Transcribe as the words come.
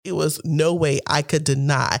it was no way I could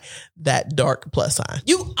deny that dark plus sign.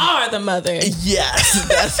 You are the mother. Yes,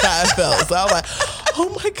 that's how I felt. So I was like, oh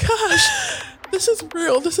my gosh, this is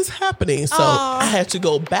real. This is happening. So I had to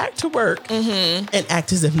go back to work and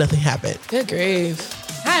act as if nothing happened. Good grief.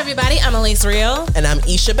 Hi, everybody. I'm Elise Real. And I'm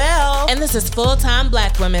Isha Bell. And this is Full-Time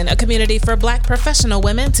Black Women, a community for Black professional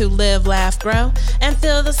women to live, laugh, grow, and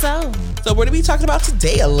feel the soul. So what are we talking about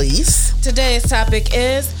today, Elise? Today's topic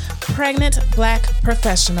is pregnant Black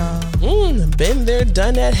professional. Been there,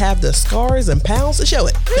 done that, have the scars and pounds to show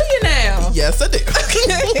it. Do you now? Yes, I do.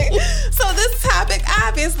 So this topic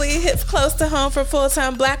obviously hits close to home for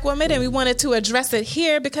full-time Black women, and we wanted to address it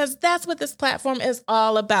here because that's what this platform is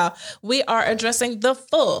all about. We are addressing the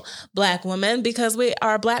full Black woman because we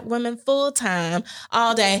are Black women full-time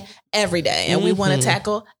all day, every day, and we want to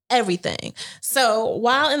tackle everything. So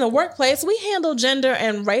while in the workplace, we handle gender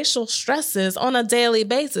and racial stresses on a daily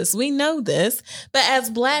basis. We know this, but as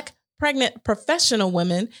Black pregnant professional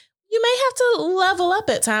women, you may have to level up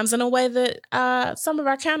at times in a way that some of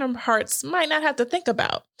our counterparts might not have to think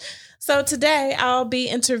about. So today I'll be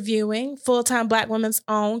interviewing full-time Black women's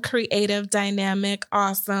own creative, dynamic,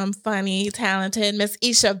 awesome, funny, talented Miss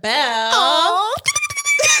Isha Bell.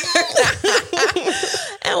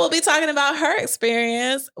 And we'll be talking about her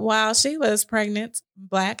experience while she was pregnant,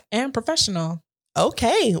 Black, and professional.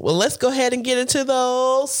 Okay, well, let's go ahead and get into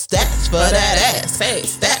those stats for that ass. Hey,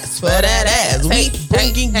 stats for that ass. We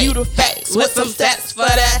bringing you the facts with some stats for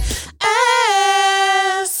that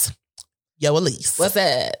ass. Yo, Elise. What's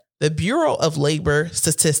that? The Bureau of Labor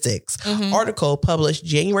Statistics article published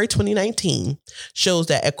January 2019 shows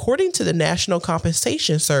that according to the National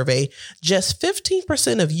Compensation Survey, just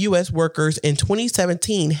 15% of U.S. workers in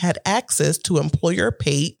 2017 had access to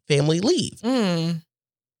employer-paid family leave.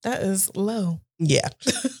 That is low. Yeah.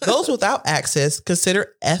 Those without access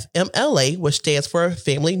consider FMLA, which stands for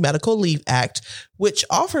Family Medical Leave Act, which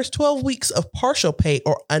offers 12 weeks of partial pay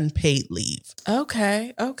or unpaid leave.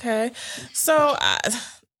 Okay. So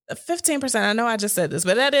 15%, I know I just said this,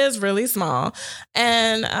 but that is really small.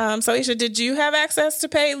 And so Isha, did you have access to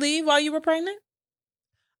paid leave while you were pregnant?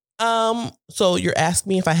 So you're asking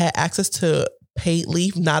me if I had access to paid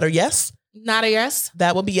leave, not or yes? Not a yes?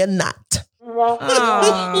 That would be a not.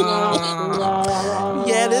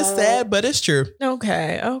 Yeah, it is sad, but it's true.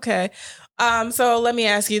 Okay. So let me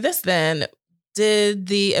ask you this then. Did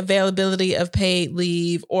the availability of paid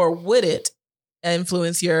leave, or would it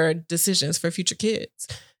influence your decisions for future kids?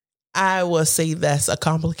 I will say that's a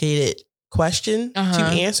complicated question to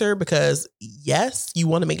answer because yes, you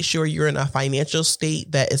want to make sure you're in a financial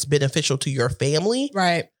state that is beneficial to your family.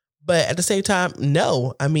 Right. But at the same time,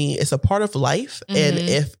 no. I mean, it's a part of life. And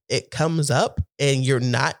if it comes up and you're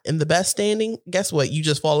not in the best standing, guess what? You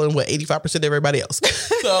just fall in with 85% of everybody else.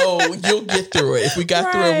 So you'll get through it. If we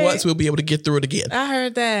got through it once, we'll be able to get through it again. I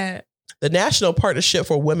heard that. The National Partnership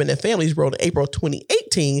for Women and Families wrote in April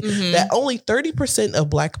 2018 that only 30%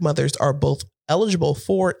 of Black mothers are both eligible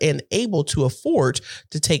for and able to afford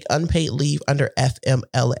to take unpaid leave under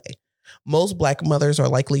FMLA. Most Black mothers are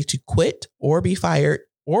likely to quit or be fired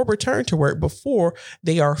or return to work before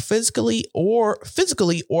they are physically or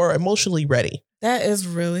emotionally ready. That is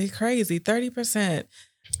really crazy. 30%.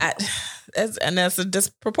 That's a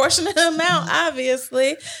disproportionate amount,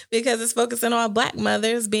 obviously, because it's focusing on Black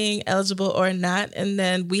mothers being eligible or not. And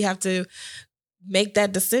then we have to make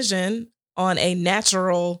that decision on a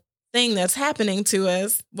natural thing that's happening to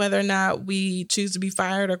us, whether or not we choose to be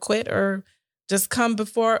fired or quit or just come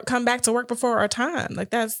back to work before our time. Like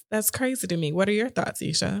that's crazy to me. What are your thoughts,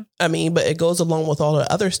 Isha? I mean, but it goes along with all the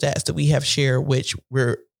other stats that we have shared, which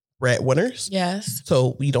we're breadwinners. Yes.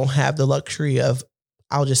 So we don't have the luxury of,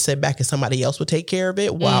 I'll just sit back and somebody else will take care of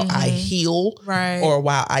it while I heal or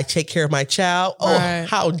while I take care of my child. Oh,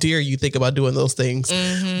 how dare you think about doing those things?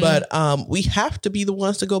 But we have to be the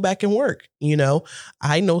ones to go back and work. You know,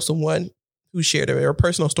 I know someone who shared a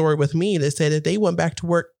personal story with me that said that they went back to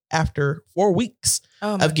work after 4 weeks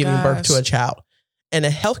of giving birth to a child. In a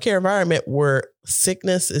healthcare environment where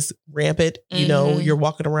sickness is rampant, you know, you're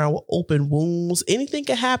walking around with open wounds, anything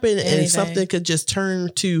could happen and something could just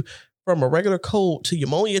turn to from a regular cold to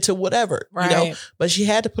pneumonia to whatever, you know, but she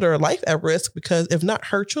had to put her life at risk because if not,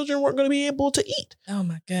 her children weren't going to be able to eat. Oh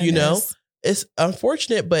my goodness. You know, it's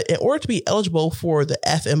unfortunate, but in order to be eligible for the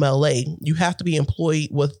FMLA, you have to be employed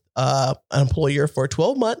with an employer for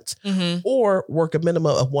 12 months or work a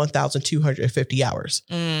minimum of 1,250 hours.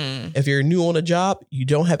 If you're new on a job, you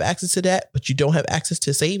don't have access to that, but you don't have access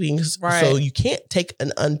to savings. So you can't take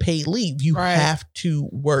an unpaid leave. You have to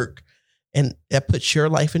work, and that puts your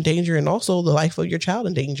life in danger and also the life of your child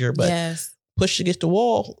in danger. But push against the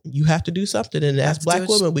wall, you have to do something. And as Black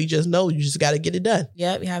women, we just know you just got to get it done.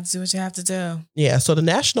 Yep, you have to do what you have to do. Yeah. So the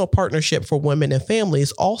National Partnership for Women and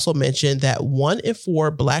Families also mentioned that 1 in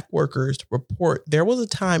 4 Black workers report there was a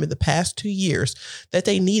time in the past 2 years that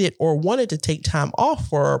they needed or wanted to take time off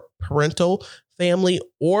for parental, family,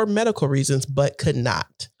 or medical reasons, but could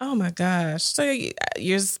not. Oh my gosh. So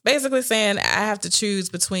you're basically saying I have to choose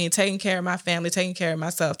between taking care of my family, taking care of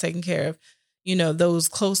myself, taking care of, those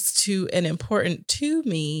close to and important to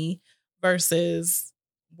me versus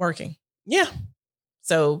working. Yeah.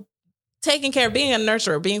 So taking care of, being a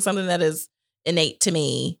nurturer, being something that is innate to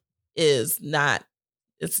me is not,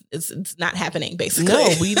 it's not happening, basically. No,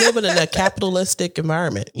 we live in a capitalistic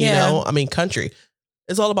environment, country.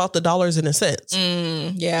 It's all about the dollars and the cents.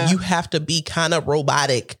 Yeah. You have to be kind of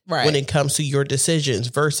robotic when it comes to your decisions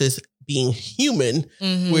versus being human,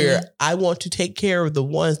 where I want to take care of the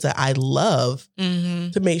ones that I love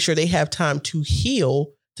to make sure they have time to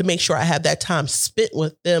heal, to make sure I have that time spent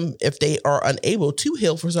with them if they are unable to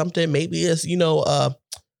heal for something. Maybe it's, a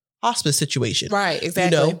hospice situation. Right,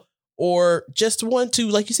 exactly. Or just want to,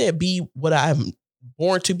 like you said, be what I'm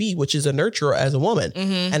born to be, which is a nurturer as a woman.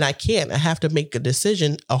 And I have to make a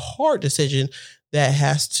decision, a hard decision that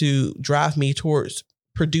has to drive me towards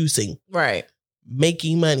producing. Right.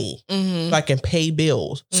 Making money so I can pay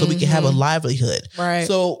bills, so we can have a livelihood. Right.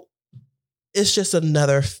 So it's just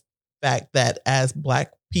another fact that as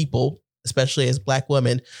Black people, especially as Black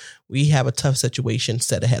women, we have a tough situation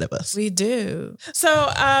set ahead of us. We do.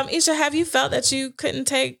 So, Isha, have you felt that you couldn't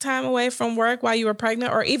take time away from work while you were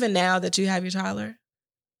pregnant, or even now that you have your toddler?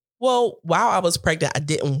 Well, while I was pregnant, I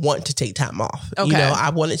didn't want to take time off. Okay.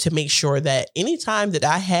 I wanted to make sure that any time that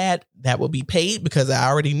I had that would be paid, because I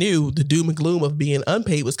already knew the doom and gloom of being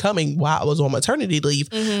unpaid was coming while I was on maternity leave.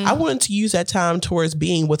 I wanted to use that time towards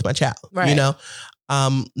being with my child. Right.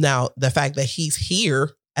 Now the fact that he's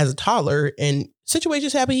here as a toddler and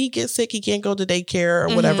situations happen, he gets sick, he can't go to daycare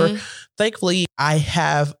or whatever. Thankfully, I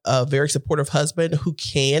have a very supportive husband who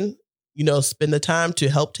can spend the time to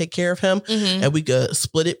help take care of him, and we could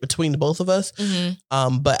split it between the both of us.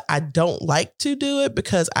 But I don't like to do it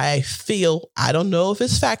because I feel, I don't know if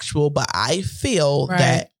it's factual, but I feel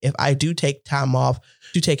that if I do take time off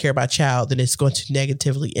to take care of my child, then it's going to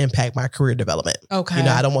negatively impact my career development. Okay.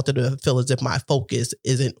 I don't want them to feel as if my focus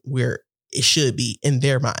isn't where it should be in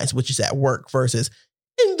their minds, which is at work versus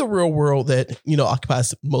in the real world that,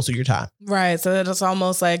 occupies most of your time. Right. So it's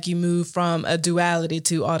almost like you move from a duality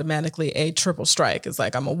to automatically a triple strike. It's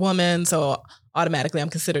like I'm a woman, so automatically I'm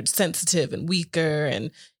considered sensitive and weaker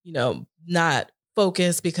and, not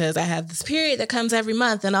focused because I have this period that comes every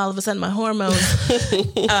month and all of a sudden my hormones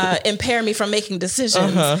impair me from making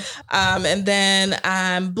decisions. And then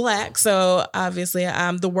I'm Black, so obviously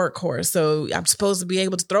I'm the workhorse. So I'm supposed to be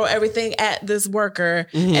able to throw everything at this worker.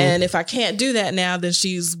 And if I can't do that now, then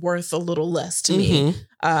she's worth a little less to me.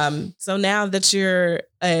 So now that you're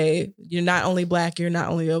not only Black, you're not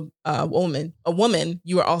only a woman,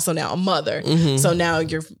 you are also now a mother. So now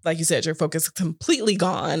you're, like you said, your focus is completely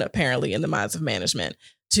gone, apparently, in the minds of management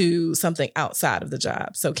to something outside of the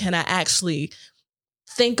job. So can I actually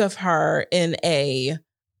think of her in a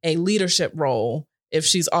leadership role if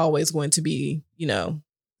she's always going to be,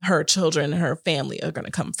 her children, her family are going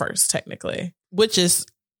to come first, technically? Which is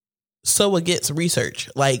so against research.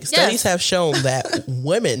 Like studies have shown that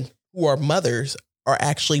women who are mothers are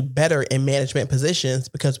actually better in management positions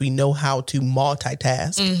because we know how to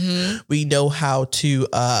multitask. We know how to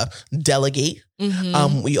delegate.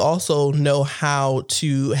 We also know how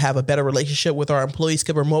to have a better relationship with our employees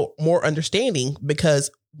because we're more understanding because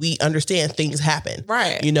we understand things happen.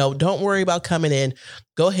 Right. Don't worry about coming in.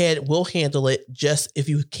 Go ahead. We'll handle it. Just if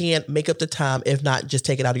you can, make up the time. If not, just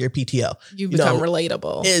take it out of your PTO. You become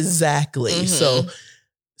relatable. Exactly. So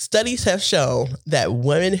studies have shown that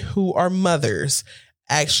women who are mothers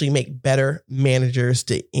actually make better managers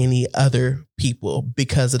to any other people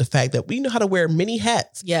because of the fact that we know how to wear many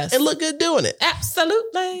hats and look good doing it.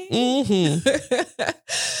 Absolutely.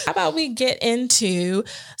 How about we get into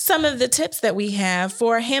some of the tips that we have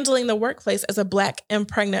for handling the workplace as a Black and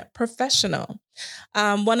pregnant professional?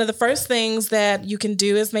 One of the first things that you can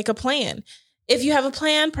do is make a plan. If you have a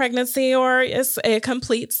planned pregnancy or it's a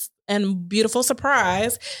complete and beautiful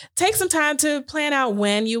surprise, take some time to plan out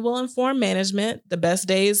when you will inform management, the best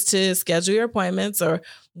days to schedule your appointments, or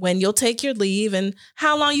when you'll take your leave and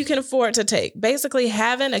how long you can afford to take. Basically,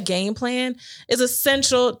 having a game plan is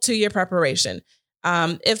essential to your preparation.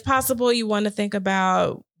 If possible, you want to think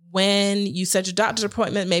about when you set your doctor's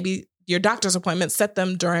appointment, maybe your doctor's appointments, set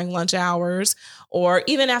them during lunch hours or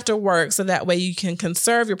even after work. So that way you can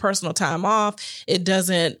conserve your personal time off. It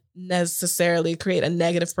doesn't necessarily create a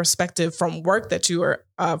negative perspective from work that you are,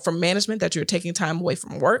 from management, that you're taking time away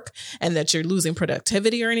from work and that you're losing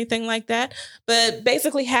productivity or anything like that. But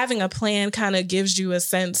basically having a plan kind of gives you a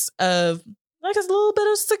sense of like a little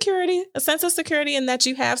bit of security, a sense of security in that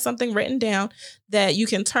you have something written down that you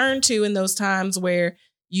can turn to in those times where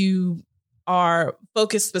you are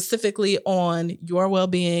focused specifically on your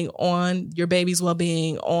well-being, on your baby's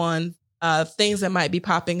well-being, on things that might be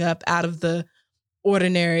popping up out of the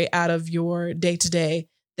ordinary, out of your day-to-day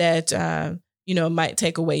that, might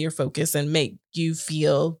take away your focus and make you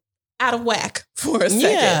feel out of whack for a second.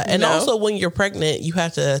 Yeah. And also when you're pregnant, you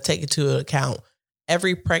have to take into account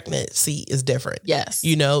every pregnancy is different. Yes.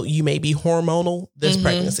 You may be hormonal this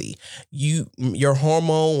pregnancy. Your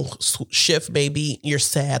hormone shift, maybe you're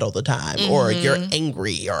sad all the time or you're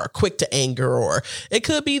angry or quick to anger, or it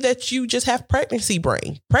could be that you just have pregnancy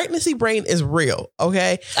brain. Pregnancy brain is real.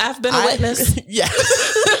 Okay. I've been a witness. Yeah.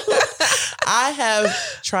 I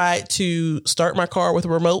have tried to start my car with a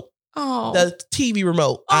remote. Oh. The TV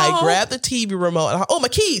remote. I grabbed the TV remote. And my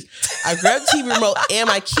keys. I grabbed the TV remote and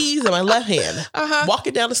my keys in my left hand.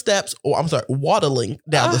 Walking down the steps, waddling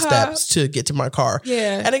down the steps to get to my car.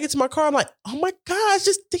 Yeah. And I get to my car. I'm like, oh my gosh,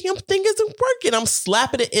 this damn thing isn't working. I'm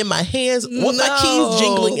slapping it in my hands with my keys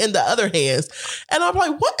jingling in the other hands. And I'm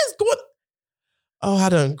like, what is going on? Oh, I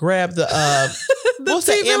done grabbed the what's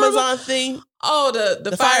the Amazon thing? Oh,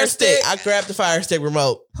 the Fire Stick. I grabbed the Fire Stick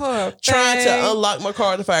remote. Trying to unlock my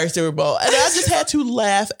car with the Fire Stick remote. And I just had to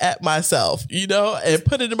laugh at myself, and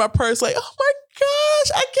put it in my purse like, oh my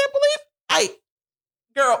gosh, I can't believe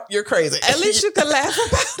girl, you're crazy. At least you can laugh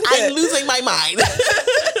about it. I'm losing my mind.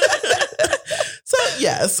 So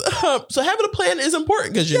yes, so having a plan is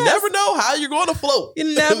important because you never know how you're going to float.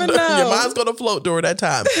 You never know. Your mind's going to float during that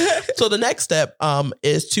time. So the next step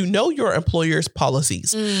is to know your employer's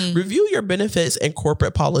policies. Review your benefits and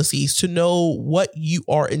corporate policies to know what you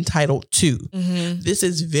are entitled to. This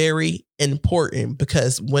is very important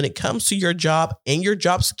because when it comes to your job and your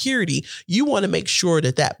job security, you want to make sure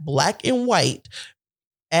that black and white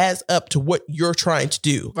adds up to what you're trying to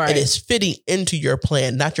do. Right. It is fitting into your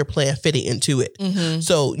plan, not your plan fitting into it.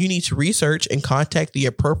 So you need to research and contact the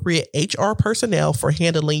appropriate HR personnel for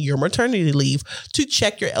handling your maternity leave to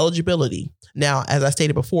check your eligibility. Now, as I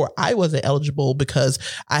stated before, I wasn't eligible because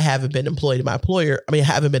I haven't been employed in my employer. I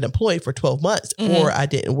haven't been employed for 12 months or I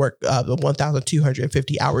didn't work the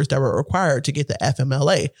 1,250 hours that were required to get the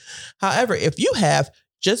FMLA. However, if you have,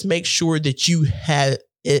 just make sure that you had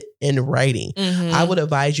it in writing. I would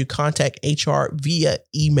advise you contact HR via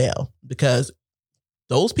email because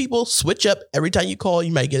those people switch up every time you call.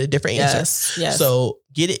 You might get a different answer. Yes. So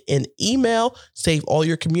get it in email, save all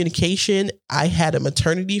your communication. I had a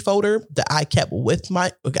maternity folder that I kept with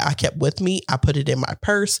me. I put it in my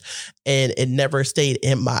purse and it never stayed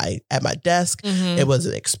at my desk. It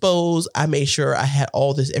wasn't exposed. I made sure I had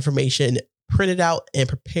all this information printed out and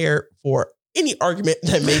prepared for any argument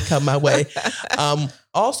that may come my way.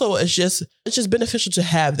 Also, it's just beneficial to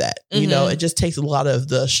have that. It just takes a lot of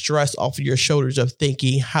the stress off of your shoulders of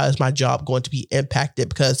thinking, how is my job going to be impacted?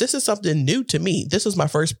 Because this is something new to me. This was my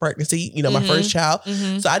first pregnancy, my first child.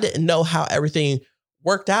 So I didn't know how everything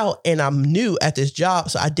worked out. And I'm new at this job.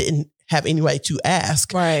 So I didn't have any way to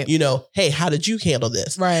ask, right? Hey, how did you handle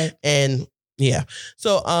this? Right. And yeah.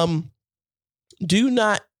 So do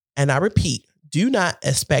not, and I repeat, do not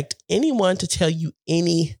expect anyone to tell you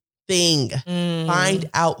anything. Find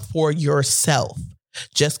out for yourself.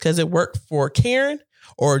 Just because it worked for Karen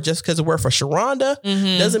or just because it worked for Sharonda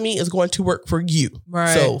doesn't mean it's going to work for you.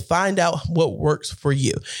 Right. So find out what works for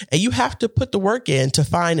you. And you have to put the work in to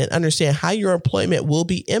find and understand how your employment will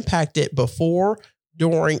be impacted before,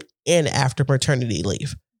 during, and after maternity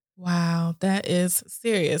leave. Wow, that is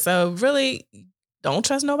serious. So really, don't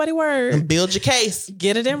trust nobody's word. And build your case.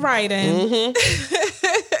 Get it in writing.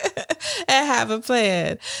 And have a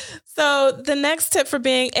plan. So the next tip for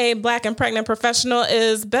being a Black and pregnant professional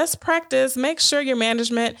is best practice. Make sure your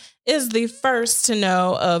management is the first to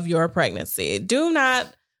know of your pregnancy. Do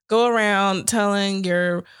not go around telling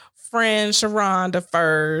your friend Sharonda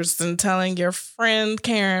first and telling your friend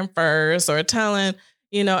Karen first or telling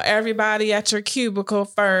everybody at your cubicle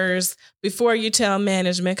first before you tell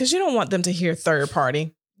management, because you don't want them to hear third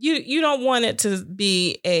party. You don't want it to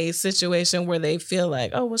be a situation where they feel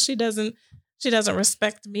like, oh, well, she doesn't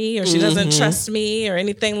respect me or she doesn't trust me or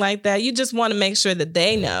anything like that. You just want to make sure that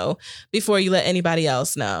they know before you let anybody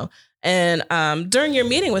else know. And during your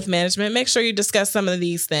meeting with management, make sure you discuss some of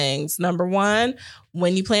these things. Number one,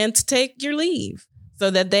 when you plan to take your leave. so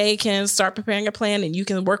that they can start preparing a plan and you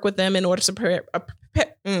can work with them in order to prepare a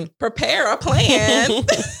plan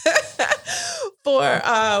for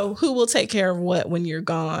who will take care of what when you're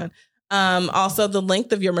gone. Also, the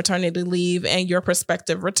length of your maternity leave and your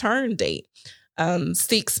prospective return date.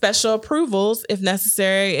 Seek special approvals if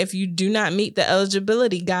necessary if you do not meet the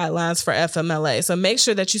eligibility guidelines for FMLA. So make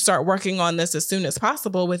sure that you start working on this as soon as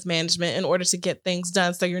possible with management in order to get things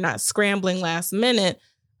done so you're not scrambling last minute,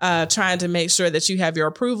 trying to make sure that you have your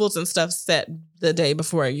approvals and stuff set the day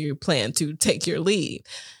before you plan to take your leave.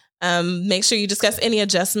 Make sure you discuss any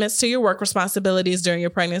adjustments to your work responsibilities during your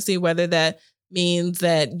pregnancy, whether that means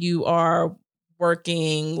that you are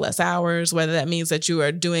working less hours, whether that means that you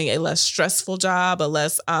are doing a less stressful job, a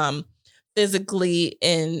less physically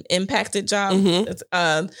impacted job.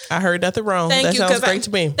 Mm-hmm. I heard nothing wrong. That sounds great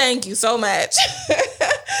to me. Thank you so much.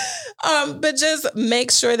 But just make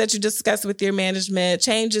sure that you discuss with your management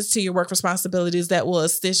changes to your work responsibilities that will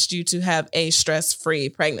assist you to have a stress-free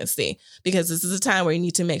pregnancy, because this is a time where you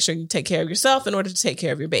need to make sure you take care of yourself in order to take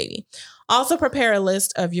care of your baby. Also, prepare a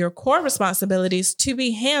list of your core responsibilities to be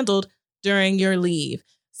handled during your leave.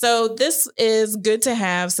 So this is good to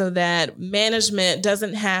have so that management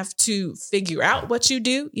doesn't have to figure out what you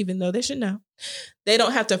do, even though they should know. They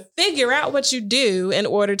don't have to figure out what you do in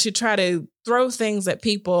order to try to throw things at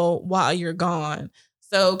people while you're gone.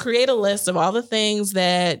 So create a list of all the things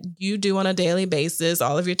that you do on a daily basis,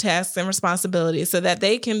 all of your tasks and responsibilities, so that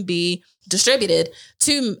they can be distributed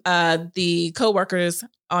to the coworkers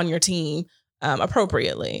on your team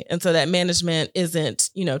appropriately. And so that management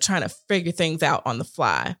isn't, trying to figure things out on the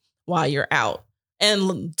fly while you're out.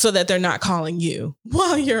 And so that they're not calling you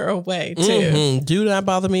while you're away too. Mm-hmm. Do not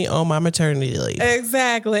bother me on my maternity leave.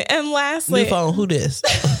 Exactly. And lastly, new phone, who this?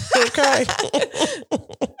 Okay.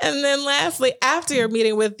 And then lastly, after your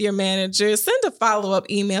meeting with your manager, send a follow-up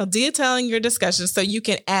email detailing your discussion so you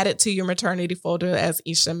can add it to your maternity folder, as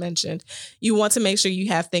Isha mentioned. You want to make sure you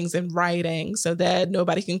have things in writing so that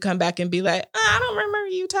nobody can come back and be like, I don't remember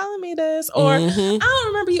you telling me this, or I don't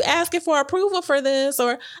remember you asking for approval for this,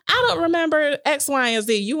 or I don't remember X, Y, and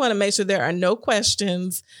Z. You want to make sure there are no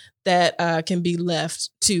questions that can be left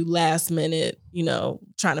to last minute,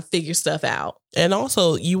 trying to figure stuff out. And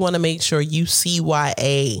also, you want to make sure you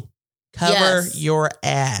CYA. Cover your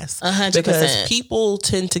ass. 100%. Because people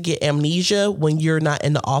tend to get amnesia when you're not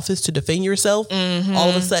in the office to defend yourself. Mm-hmm. All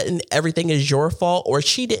of a sudden, everything is your fault, or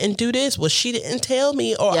she didn't do this, well, she didn't tell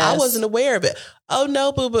me, or I wasn't aware of it. Oh,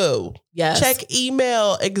 no, boo-boo. Yes. Check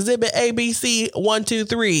email, exhibit ABC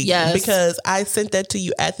 123. Yes. Because I sent that to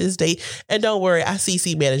you at this date. And don't worry, I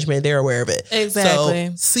CC management. They're aware of it.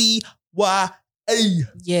 Exactly. So, CYA.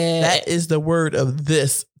 Yeah. That is the word of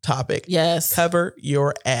this topic. Yes. Cover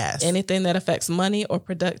your ass. Anything that affects money or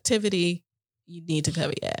productivity, you need to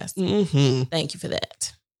cover your ass. Mm-hmm. Thank you for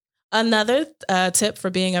that. Another tip for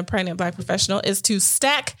being a pregnant Black professional is to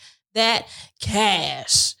stack that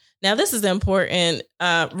cash. Now, this is important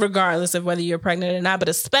regardless of whether you're pregnant or not, but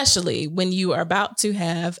especially when you are about to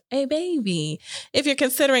have a baby. If you're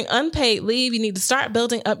considering unpaid leave, you need to start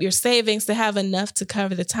building up your savings to have enough to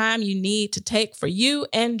cover the time you need to take for you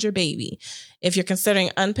and your baby. If you're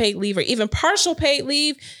considering unpaid leave or even partial paid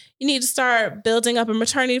leave, you need to start building up a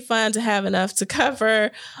maternity fund to have enough to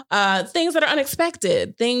cover things that are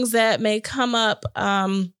unexpected, things that may come up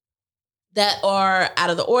that are out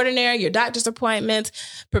of the ordinary, your doctor's appointments,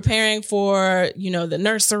 preparing for, the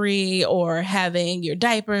nursery, or having your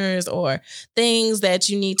diapers, or things that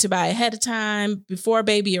you need to buy ahead of time before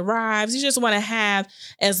baby arrives. You just want to have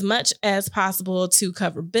as much as possible to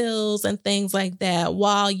cover bills and things like that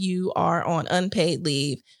while you are on unpaid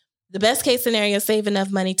leave. The best case scenario is save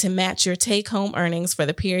enough money to match your take-home earnings for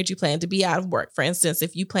the period you plan to be out of work. For instance,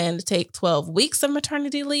 if you plan to take 12 weeks of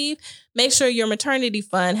maternity leave, make sure your maternity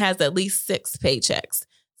fund has at least 6 paychecks.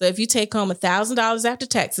 So if you take home $1,000 after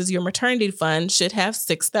taxes, your maternity fund should have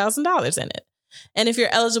 $6,000 in it. And if you're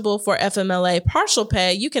eligible for FMLA partial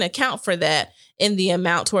pay, you can account for that in the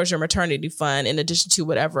amount towards your maternity fund, in addition to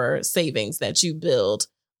whatever savings that you build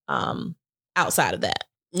outside of that.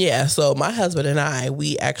 Yeah, so my husband and I,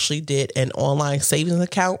 we actually did an online savings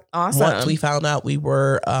account. Awesome. Once we found out we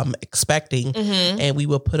were expecting, and we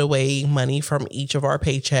would put away money from each of our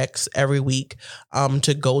paychecks every week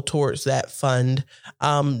to go towards that fund.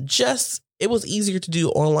 It was easier to do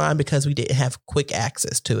online because we didn't have quick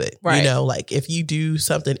access to it. Right. Like if you do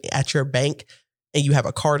something at your bank and you have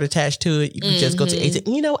a card attached to it, you can just go to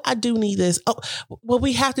ATM. I do need this. Oh, well,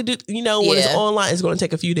 we have to do, when it's online, it's going to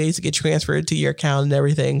take a few days to get transferred to your account and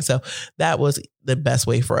everything. So that was the best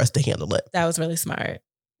way for us to handle it. That was really smart.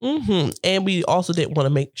 And we also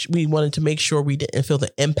wanted to make sure we didn't feel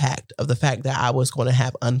the impact of the fact that I was going to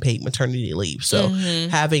have unpaid maternity leave. So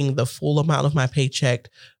having the full amount of my paycheck,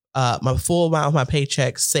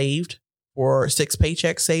 saved, or 6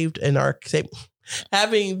 paychecks saved in our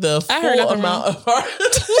having the full amount of our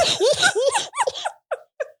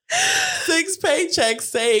 6 paychecks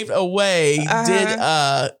saved away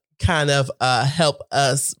did kind of help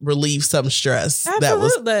us relieve some stress that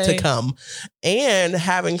was to come. And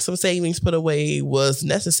having some savings put away was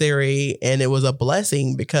necessary, and it was a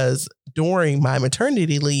blessing because during my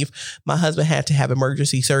maternity leave, my husband had to have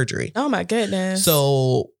emergency surgery. Oh my goodness.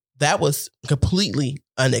 So that was completely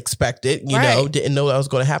unexpected, didn't know that was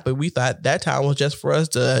going to happen. We thought that time was just for us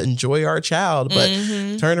to enjoy our child, but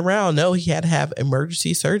turn around, no, he had to have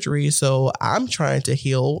emergency surgery. So I'm trying to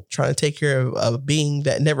heal, trying to take care of a being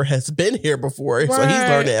that never has been here before. Right. So he's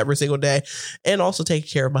learning every single day, and also take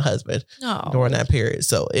care of my husband during that period.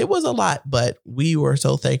 So it was a lot, but we were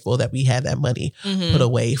so thankful that we had that money put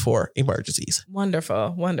away for emergencies.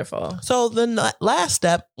 Wonderful. Wonderful. So the last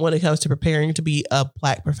step when it comes to preparing to be a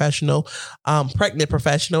Black professional, pregnant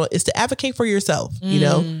professional, is to advocate for yourself.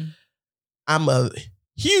 I'm a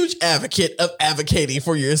huge advocate of advocating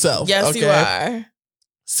for yourself. Yes, you are.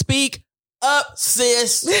 Speak up,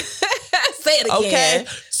 sis. Say it again. Okay.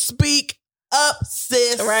 Speak up,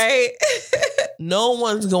 sis. Right. No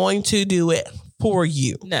one's going to do it for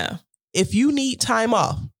you. No. If you need time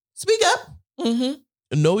off, speak up.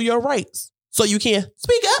 Know your rights so you can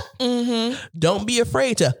speak up. Don't be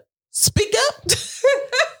afraid to speak up.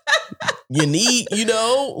 You need,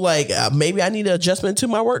 maybe I need an adjustment to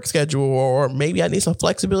my work schedule, or maybe I need some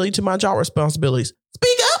flexibility to my job responsibilities.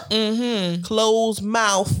 Speak up. Closed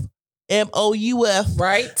mouth, MOUF,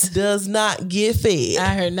 right, does not get fed.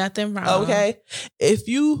 I heard nothing wrong. Okay. If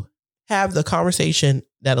you have the conversation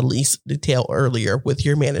that Elise detailed earlier with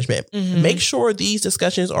your management, make sure these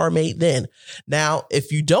discussions are made then. Now,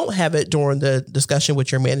 if you don't have it during the discussion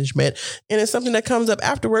with your management and it's something that comes up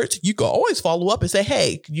afterwards, you can always follow up and say,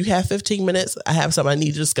 hey, you have 15 minutes. I have something I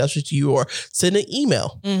need to discuss with you, or send an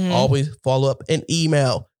email. Always follow up an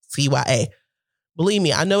email, CYA. Believe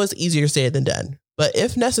me, I know it's easier said than done, but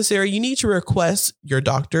if necessary, you need to request your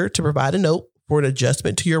doctor to provide a note for an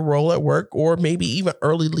adjustment to your role at work, or maybe even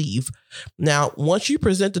early leave. Now, once you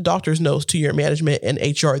present the doctor's notes to your management and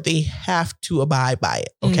HR, they have to abide by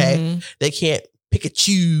it. Okay. They can't pick and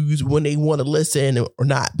choose when they want to listen or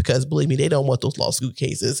not, because believe me, they don't want those lawsuit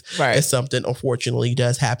cases. Right. If something unfortunately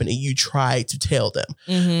does happen and you try to tell them.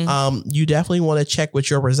 You definitely want to check with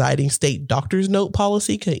your residing state doctor's note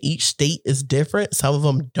policy, because each state is different. Some of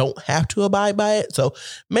them don't have to abide by it. So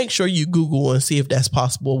make sure you Google and see if that's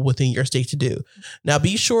possible within your state to do. Now,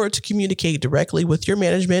 be sure to communicate directly with your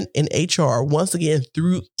management and HR, once again,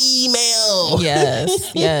 through email.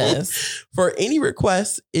 Yes, yes. For any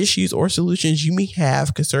requests, issues, or solutions you may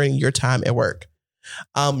have concerning your time at work.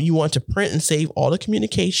 You want to print and save all the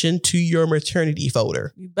communication to your maternity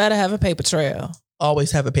folder. You better have a paper trail.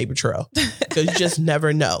 Always have a paper trail, because you just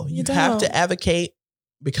never know. You have to advocate,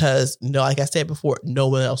 because like I said before, no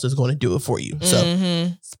one else is going to do it for you.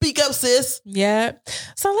 So speak up, sis. Yeah.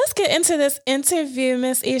 So let's get into this interview,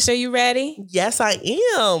 Miss Isha. You ready? Yes, I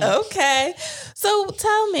am. Okay. So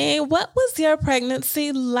tell me, what was your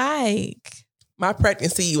pregnancy like? My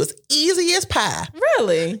pregnancy was easy as pie.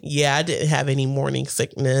 Really? Yeah, I didn't have any morning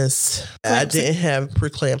sickness. I didn't have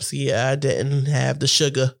preeclampsia. I didn't have the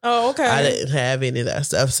sugar. Oh, okay. I didn't have any of that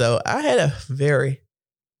stuff. So I had a very,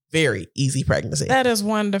 very easy pregnancy. That is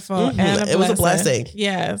wonderful. And it was a blessing.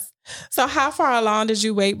 Yes. So how far along did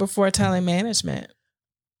you wait before telling management?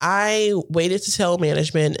 I waited to tell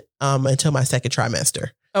management until my second trimester.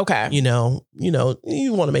 Okay. You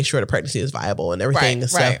want to make sure the pregnancy is viable and everything and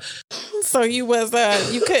stuff. So you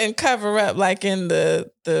couldn't cover up like in the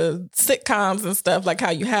sitcoms and stuff, like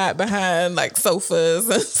how you hide behind like sofas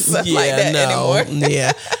and stuff like that anymore.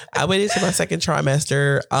 Yeah. I waited till my second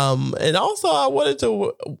trimester. And also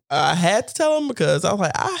I had to tell them, because I was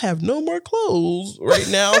like, I have no more clothes right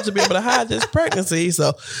now to be able to hide this pregnancy.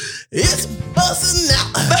 So it's busting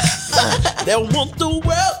out. They want the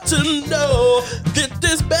world to know that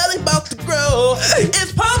this belly about to grow.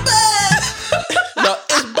 It's pumping. No,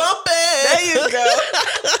 it's bumping. There you go.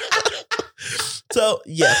 So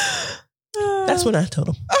yeah, that's what I told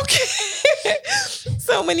them. Okay.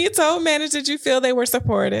 So when you told managers, did you feel they were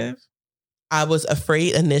supportive? I was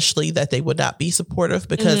afraid initially that they would not be supportive,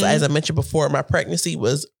 because as I mentioned before, my pregnancy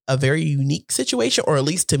was a very unique situation, or at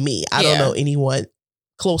least to me. I don't know anyone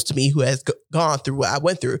close to me who has gone through what I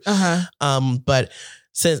went through. But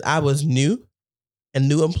since I was new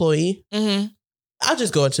employee, I I'll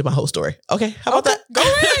just go into my whole story. Okay. How about that? Go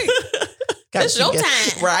ahead. It's your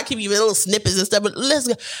time. Where I keep you little snippets and stuff, but let's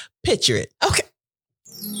go. Picture it. Okay.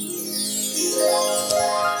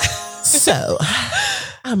 So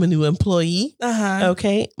I'm a new employee.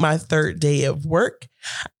 Okay. My third day of work.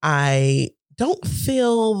 I don't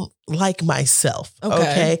feel like myself.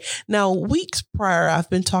 Okay. Now, weeks prior, I've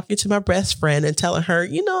been talking to my best friend and telling her,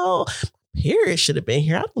 period should have been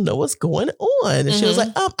here. I don't know what's going on. And she was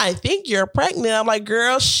like, I think you're pregnant. I'm like,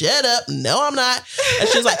 girl, shut up. No, I'm not. And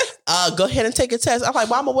she was like, go ahead and take a test. I'm like,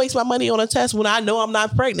 why am I waste my money on a test when I know I'm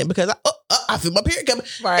not pregnant? Because I feel my period coming.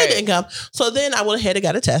 Right. It didn't come. So then I went ahead and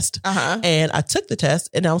got a test. And I took the test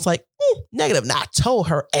and I was like, negative. Now I told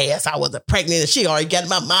her ass I wasn't pregnant and she already got in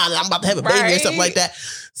my mind I'm about to have a baby or something like that.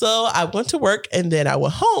 So I went to work and then I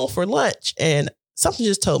went home for lunch and something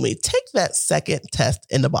just told me, take that second test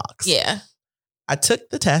in the box. Yeah. I took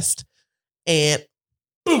the test and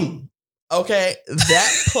boom. Okay.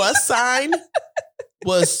 That plus sign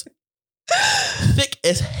was thick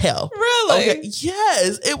as hell. Really? Okay.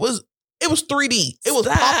 Yes. It was 3D. It was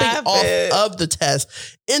popping off of the test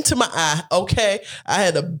into my eye. Okay. I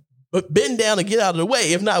had to bend down and get out of the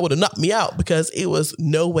way. If not, it would have knocked me out because it was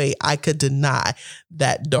no way I could deny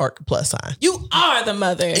that dark plus sign. You are the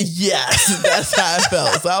mother. Yes, that's how I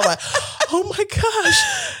felt. So I was like, oh my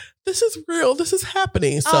gosh, this is real. This is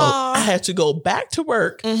happening. So I had to go back to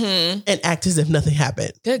work and act as if nothing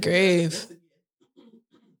happened. Good grief.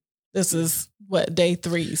 This is what, day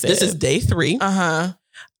 3? This is day 3.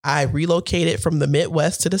 I relocated from the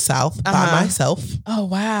Midwest to the South by myself. Oh,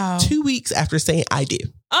 wow. 2 weeks after saying I do.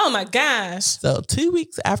 Oh, my gosh. So 2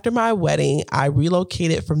 weeks after my wedding, I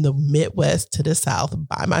relocated from the Midwest to the South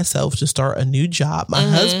by myself to start a new job. My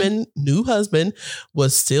new husband,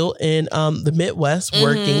 was still in the Midwest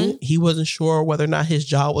working. He wasn't sure whether or not his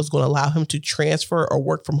job was going to allow him to transfer or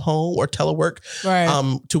work from home or telework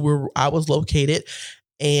to where I was located.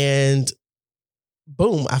 And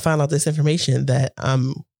boom, I found out this information that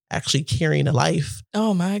I'm actually carrying a life.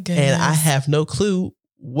 Oh my goodness. And I have no clue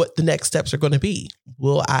what the next steps are going to be.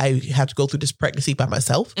 Will I have to go through this pregnancy by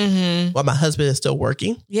myself while my husband is still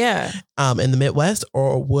working? Yeah. In the Midwest?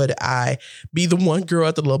 Or would I be the one girl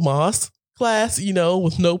at the Lamaze class,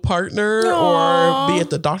 with no partner or be at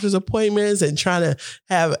the doctor's appointments and trying to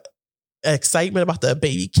have excitement about the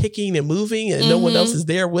baby kicking and moving and no one else is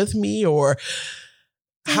there with me? Or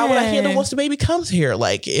how would I handle once the baby comes here?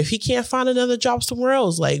 Like, if he can't find another job somewhere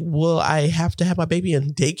else, like, will I have to have my baby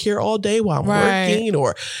in daycare all day while I'm working?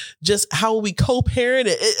 Or just how will we co-parent?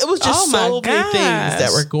 It was just so many things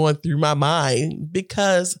that were going through my mind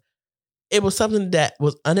because it was something that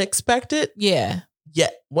was unexpected. Yeah.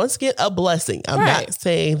 Yet, once again, a blessing. I'm not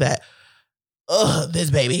saying that, this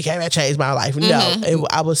baby came and changed my life. No,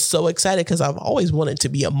 I was so excited because I've always wanted to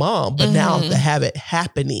be a mom, but now to have it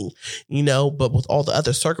happening, but with all the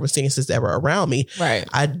other circumstances that were around me,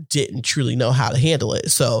 I didn't truly know how to handle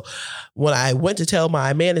it. So when I went to tell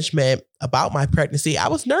my management about my pregnancy, I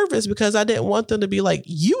was nervous because I didn't want them to be like,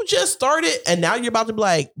 you just started and now you're about to be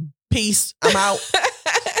like, peace, I'm out.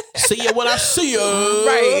 See you when I see you.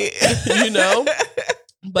 Right.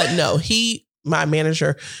 But no, my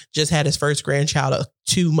manager just had his first grandchild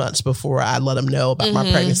 2 months before I let him know about my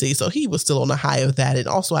pregnancy. So he was still on the high of that. And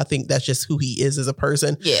also I think that's just who he is as a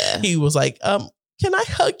person. Yeah. He was like, can I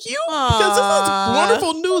hug you? Because this is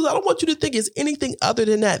wonderful news. I don't want you to think it's anything other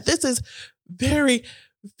than that. This is very,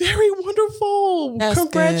 very wonderful. That's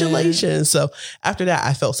congratulations. Good. So after that,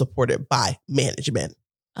 I felt supported by management.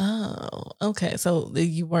 Oh, okay. So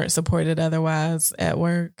you weren't supported otherwise at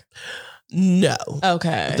work? No.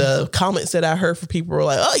 Okay. The comments that I heard from people were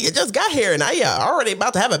like, oh, you just got here and now you're already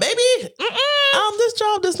about to have a baby? This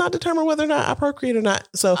job does not determine whether or not I procreate or not.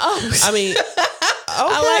 So, I mean, okay,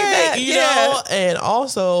 I like that. And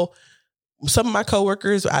also some of my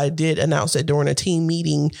coworkers, I did announce it during a team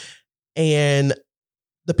meeting, and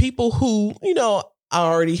the people who, I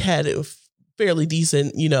already had a fairly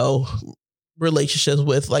decent, relationships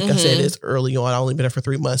with, like I said, is early on. I only been there for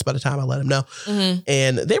 3 months by the time I let them know.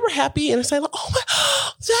 And they were happy and saying, like, oh my,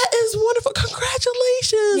 that is wonderful.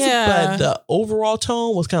 Congratulations. Yeah. But the overall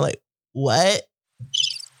tone was kind of like, what?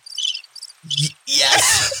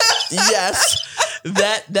 Yes. Yes.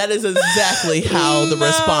 That is exactly how the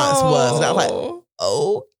response was. And I'm like,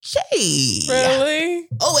 okay. Really?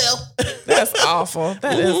 Oh, well. That's awful.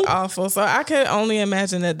 That is awful. So I could only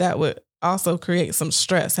imagine that would also create some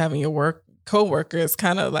stress, having your co-workers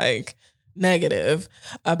kind of like negative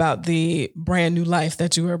about the brand new life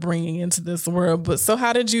that you are bringing into this world. But so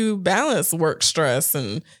how did you balance work stress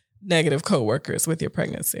and negative co-workers with your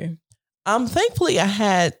pregnancy? Thankfully I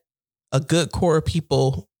had a good core of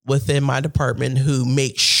people within my department who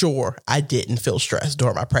make sure I didn't feel stressed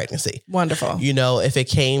during my pregnancy. Wonderful. You know, if it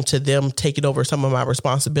came to them taking over some of my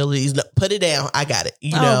responsibilities, put it down. I got it.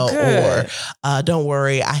 You know, good. Or don't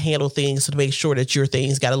worry, I handle things to make sure that your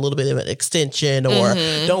things got a little bit of an extension. Or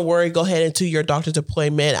don't worry, go ahead into your doctor's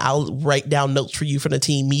appointment. I'll write down notes for you for the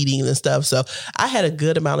team meetings and stuff. So I had a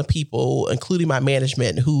good amount of people, including my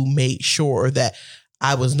management, who made sure that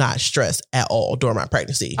I was not stressed at all during my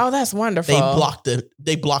pregnancy. Oh, that's wonderful.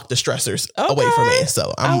 They blocked the stressors away from me.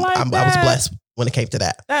 So I was blessed when it came to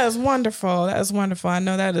that. That is wonderful. That is wonderful. I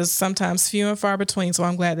know that is sometimes few and far between. So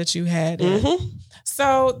I'm glad that you had it.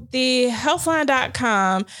 So the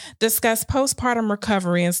Healthline.com discussed postpartum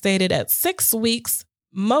recovery and stated at 6 weeks,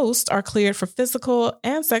 most are cleared for physical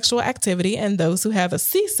and sexual activity, and those who have a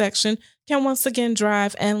C-section can once again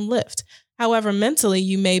drive and lift. However, mentally,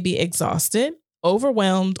 you may be exhausted,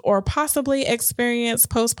 overwhelmed, or possibly experience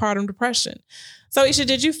postpartum depression. So, Isha,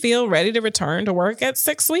 did you feel ready to return to work at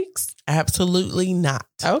 6 weeks? Absolutely not.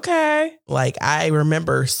 Okay. Like, I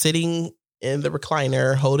remember sitting in the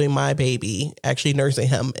recliner holding my baby, actually nursing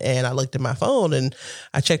him, and I looked at my phone and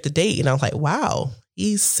I checked the date and I was like, wow,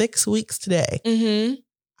 he's 6 weeks today.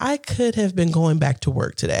 I could have been going back to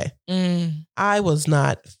work today. I was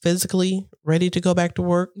not physically ready to go back to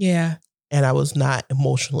work. Yeah. And I was not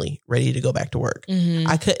emotionally ready to go back to work.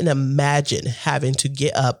 I couldn't imagine having to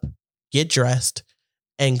get up, get dressed,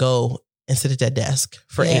 and go and sit at that desk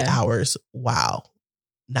for 8 hours while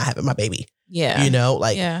not having my baby. Yeah. You know,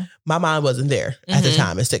 like my mind wasn't there at the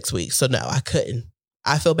time at 6 weeks. So no, I couldn't.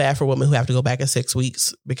 I feel bad for women who have to go back at 6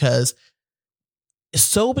 weeks because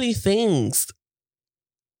so many things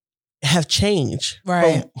have changed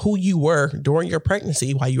from who you were during your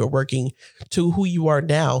pregnancy while you were working to who you are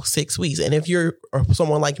now 6 weeks. And if you're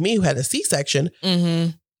someone like me who had a C-section,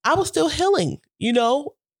 I was still healing, you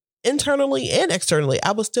know, internally and externally.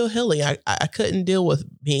 I was still healing. I couldn't deal with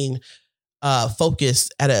being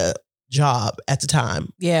focused at a job at the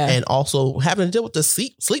time. Yeah. And also having to deal with the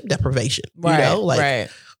sleep deprivation, you know, like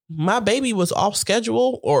my baby was off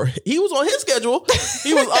schedule, or he was on his schedule.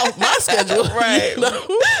 He was off my schedule. Right. You know?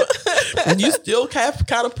 And you still have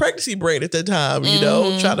kind of pregnancy brain at that time, you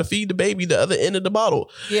know, trying to feed the baby the other end of the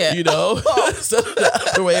bottle. Yeah. You know, so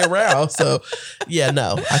the other way around. So yeah,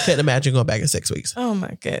 no, I couldn't imagine going back in 6 weeks. Oh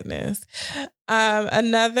my goodness.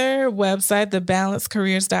 Another website,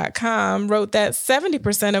 thebalancecareers.com, wrote that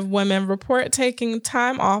 70% of women report taking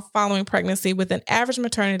time off following pregnancy with an average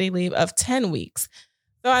maternity leave of 10 weeks.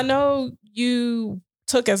 So I know you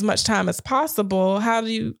took as much time as possible.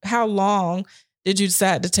 How long did you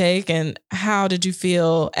decide to take, and how did you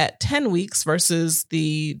feel at 10 weeks versus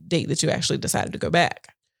the date that you actually decided to go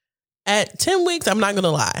back? At 10 weeks, I'm not going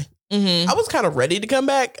to lie. I was kind of ready to come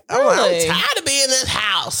back. Really? I'm tired of being in this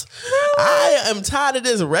house. Really? I am tired of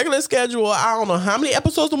this regular schedule. I don't know how many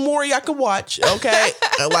episodes of Maury I could watch. Okay.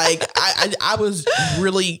 Like I was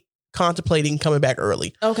really contemplating coming back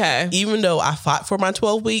early. Okay. Even though I fought for my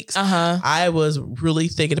 12 weeks, I was really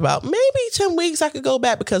thinking about maybe 10 weeks I could go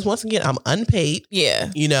back, because once again, I'm unpaid. Yeah.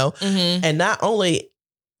 You know, and not only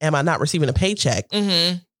am I not receiving a paycheck,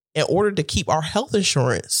 in order to keep our health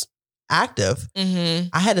insurance active,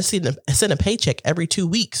 I had to send a paycheck every 2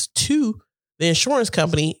 weeks to the insurance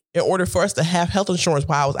company in order for us to have health insurance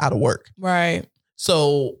while I was out of work. Right.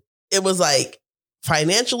 So it was like,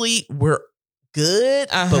 financially, we're good,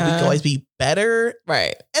 but we can always be better.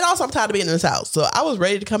 Right. And also, I'm tired of being in this house. So I was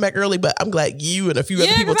ready to come back early, but I'm glad you and a few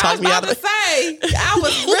other people talked me out of it. I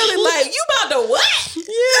was really like, you about to what? Yeah.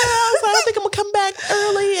 I was like, I think I'm going to come back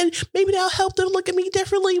early, and maybe that'll help them look at me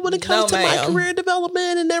differently when it comes to my career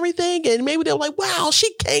development and everything. And maybe they're like, wow,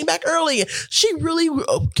 she came back early and she really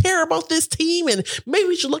care about this team, and maybe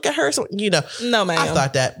we should look at her. So, you know, no, man. I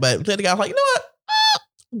thought that, but then the guy was like, you know what?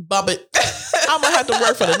 Bump it. I'm going to have to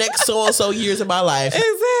work for the next so-and-so years of my life.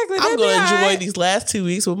 Exactly. I'm going to enjoy these last 2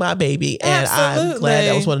 weeks with my baby. And I'm glad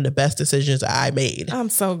that was one of the best decisions I made. I'm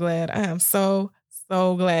so glad. I am so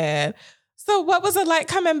glad. So what was it like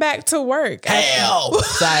coming back to work? Hell.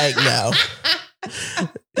 Like, no.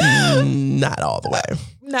 Not all the way.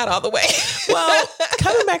 Not all the way. Well,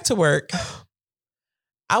 coming back to work,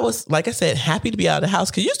 I was, like I said, happy to be out of the house,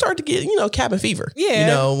 because you start to get, you know, cabin fever. Yeah. You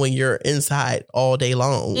know, when you're inside all day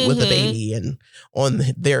long with a baby and on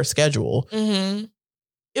their schedule.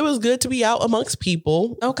 It was good to be out amongst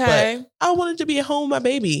people. Okay. But I wanted to be at home with my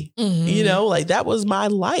baby. You know, like that was my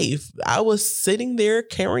life. I was sitting there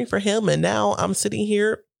caring for him, and now I'm sitting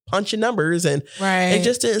here punching numbers, and it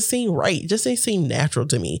just didn't seem right. It just didn't seem natural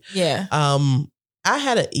to me. Yeah. I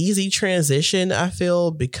had an easy transition, I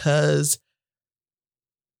feel, because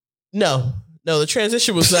No, the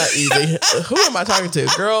transition was not easy. Who am I talking to?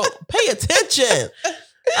 Girl, pay attention.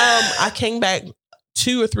 I came back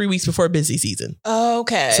 2 or 3 weeks before busy season.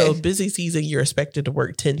 Okay. So busy season, you're expected to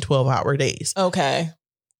work 10, 12-hour days. Okay.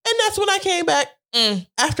 And that's when I came back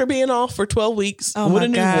after being off for 12 weeks with a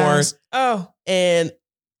newborn. Gosh. Oh. And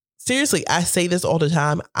seriously, I say this all the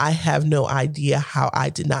time. I have no idea how I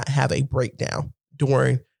did not have a breakdown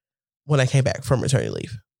during when I came back from maternity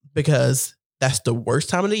leave, because that's the worst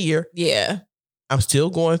time of the year. Yeah. I'm still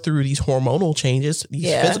going through these hormonal changes,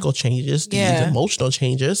 these physical changes, these emotional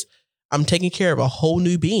changes. I'm taking care of a whole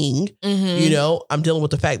new being. You know, I'm dealing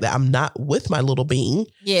with the fact that I'm not with my little being,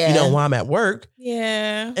 you know, while I'm at work.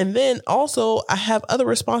 Yeah. And then also I have other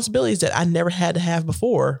responsibilities that I never had to have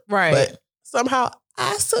before. Right. But somehow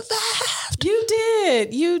I survived. You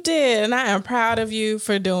did. And I am proud of you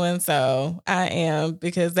for doing so. I am,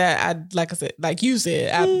 because like I said, like you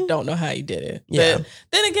said, I don't know how you did it. Yeah. But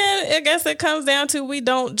then again, I guess it comes down to, we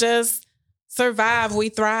don't just survive, we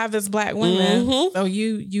thrive as Black women. So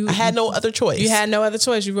I had no other choice. You had no other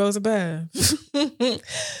choice. You rose above.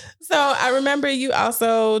 So I remember you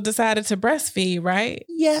also decided to breastfeed, right?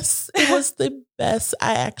 Yes, it was the best.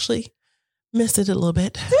 I actually missed it a little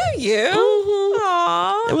bit. Did you?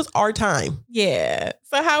 Aww. It was our time. Yeah.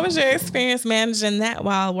 So how was your experience managing that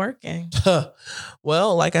while working?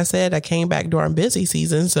 Well, like I said, I came back during busy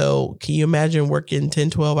season. So can you imagine working 10,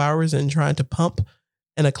 12 hours and trying to pump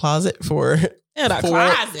in a closet for...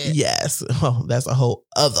 closet? Yes. Well, that's a whole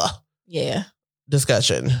other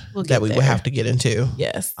discussion that we would have to get into.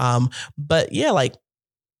 Yes. But yeah, like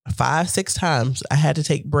 5-6 times I had to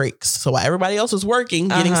take breaks. So while everybody else is working,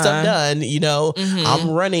 getting stuff done, you know, I'm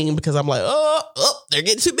running because I'm like, oh, they're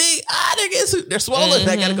getting too big. They're swollen.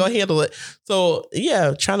 I got to go handle it. So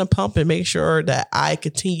yeah, trying to pump and make sure that I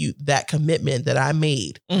continue that commitment that I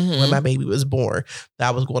made when my baby was born, that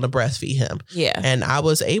I was going to breastfeed him. Yeah. And I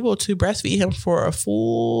was able to breastfeed him for a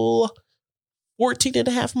full 14 and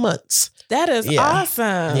a half months. That is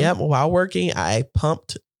awesome. Yep. While working, I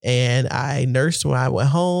pumped and I nursed when I went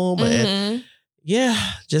home. And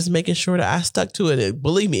just making sure that I stuck to it.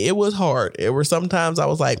 Believe me, it was hard. It were sometimes I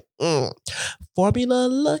was like, formula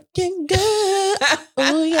looking good.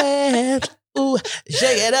 Oh, yeah. Ooh,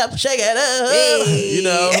 shake it up. Hey. You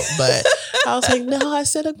know, but I was like, no, I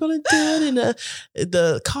said I'm going to do it. And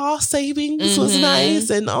the cost savings was nice.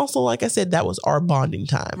 And also, like I said, that was our bonding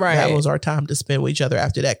time. Right. That was our time to spend with each other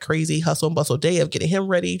after that crazy hustle and bustle day of getting him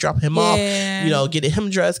ready, dropping him off, you know, getting him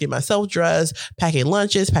dressed, getting myself dressed, packing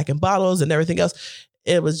lunches, packing bottles and everything else.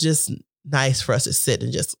 It was just nice for us to sit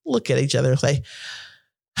and just look at each other and say,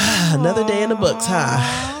 another day in the books,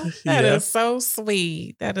 huh? That is so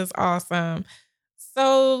sweet. That is awesome.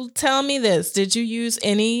 So tell me this. Did you use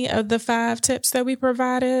any of the 5 tips that we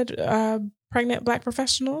provided pregnant Black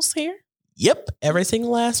professionals here? Yep. Every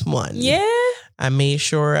single last one. Yeah. I made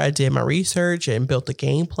sure I did my research and built a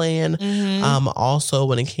game plan. Also,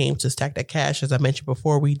 when it came to Stack That Cash, as I mentioned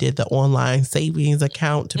before, we did the online savings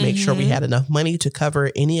account to make sure we had enough money to cover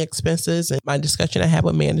any expenses. And my discussion I had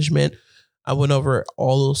with management, I went over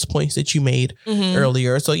all those points that you made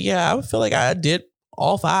earlier. So yeah, I feel like I did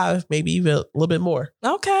all 5, maybe even a little bit more.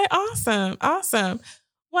 Okay, awesome.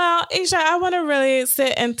 Well, Asia, I want to really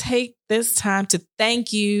sit and take this time to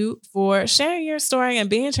thank you for sharing your story and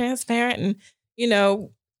being transparent and, you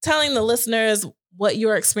know, telling the listeners what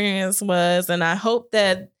your experience was. And I hope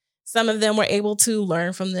that some of them were able to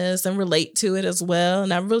learn from this and relate to it as well.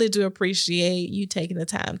 And I really do appreciate you taking the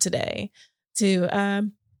time today to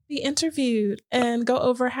be interviewed and go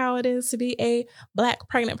over how it is to be a Black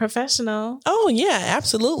pregnant professional. Oh, yeah,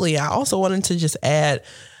 absolutely. I also wanted to just add,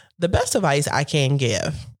 the best advice I can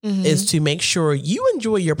give is to make sure you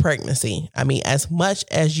enjoy your pregnancy. I mean, as much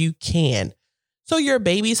as you can, so your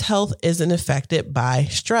baby's health isn't affected by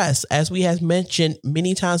stress. As we have mentioned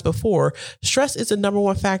many times before, stress is the number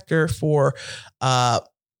one factor for not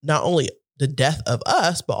only the death of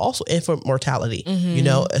us, but also infant mortality. You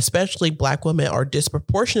know, especially Black women are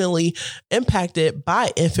disproportionately impacted by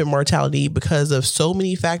infant mortality because of so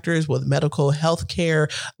many factors with medical health care,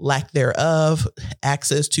 lack thereof,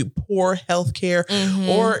 access to poor health care,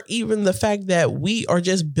 or even the fact that we are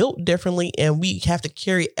just built differently and we have to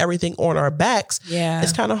carry everything on our backs. Yeah.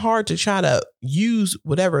 It's kind of hard to try to use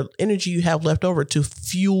whatever energy you have left over to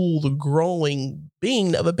fuel the growing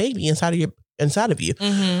being of a baby inside of you.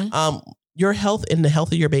 Your health and the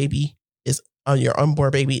health of your baby your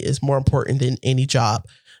unborn baby is more important than any job.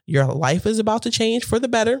 Your life is about to change for the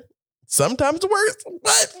better. Sometimes the worst,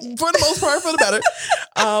 but for the most part, for the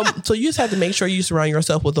better. So you just have to make sure you surround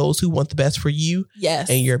yourself with those who want the best for you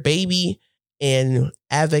and your baby, and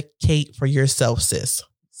advocate for yourself, sis.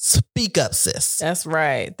 Speak up, sis. That's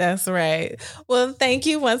right. That's right. Well, thank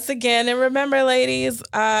you once again. And remember, ladies,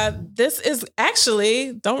 this is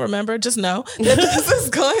actually, don't remember, just know that this is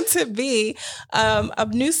going to be a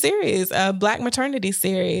new series, a Black maternity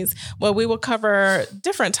series, where we will cover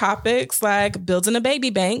different topics like building a baby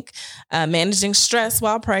bank, managing stress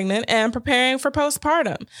while pregnant, and preparing for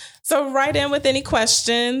postpartum. So write in with any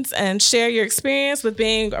questions and share your experience with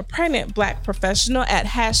being a pregnant Black professional at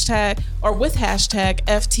with hashtag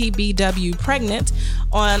FTBWpregnant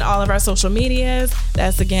on all of our social medias.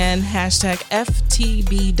 That's again, hashtag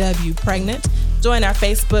FTBWpregnant. Join our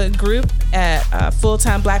Facebook group at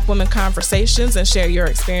Full-Time Black Women Conversations and share your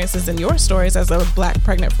experiences and your stories as a Black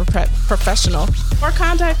pregnant professional. Or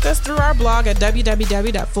contact us through our blog at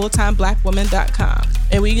www.fulltimeblackwoman.com.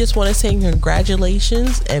 And we just want to say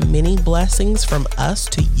congratulations and many blessings from us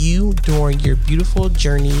to you during your beautiful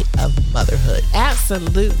journey of motherhood.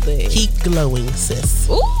 Absolutely. Keep glowing, sis.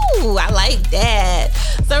 Ooh, I like that.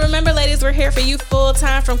 So remember, ladies, we're here for you full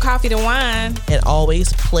time from coffee to wine. And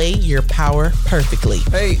always play your power perfectly.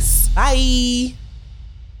 Peace. Bye.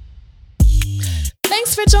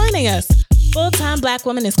 Thanks for joining us. Full-Time Black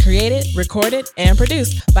Woman is created, recorded, and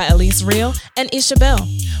produced by Elise Real and Isha Bell.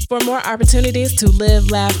 For more opportunities to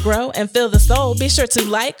live, laugh, grow, and fill the soul, be sure to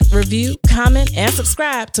like, review, comment, and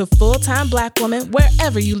subscribe to Full-Time Black Woman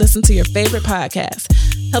wherever you listen to your favorite podcast.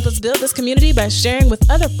 Help us build this community by sharing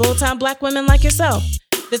with other full-time Black women like yourself.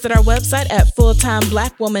 Visit our website at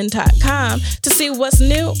fulltimeblackwoman.com to see what's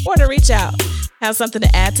new or to reach out. Have something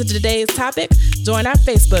to add to today's topic? Join our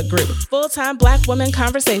Facebook group, Full-Time Black Women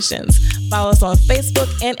Conversations. Follow us on Facebook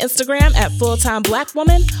and Instagram at Full-Time Black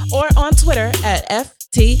Woman or on Twitter at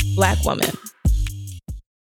FT Black Woman.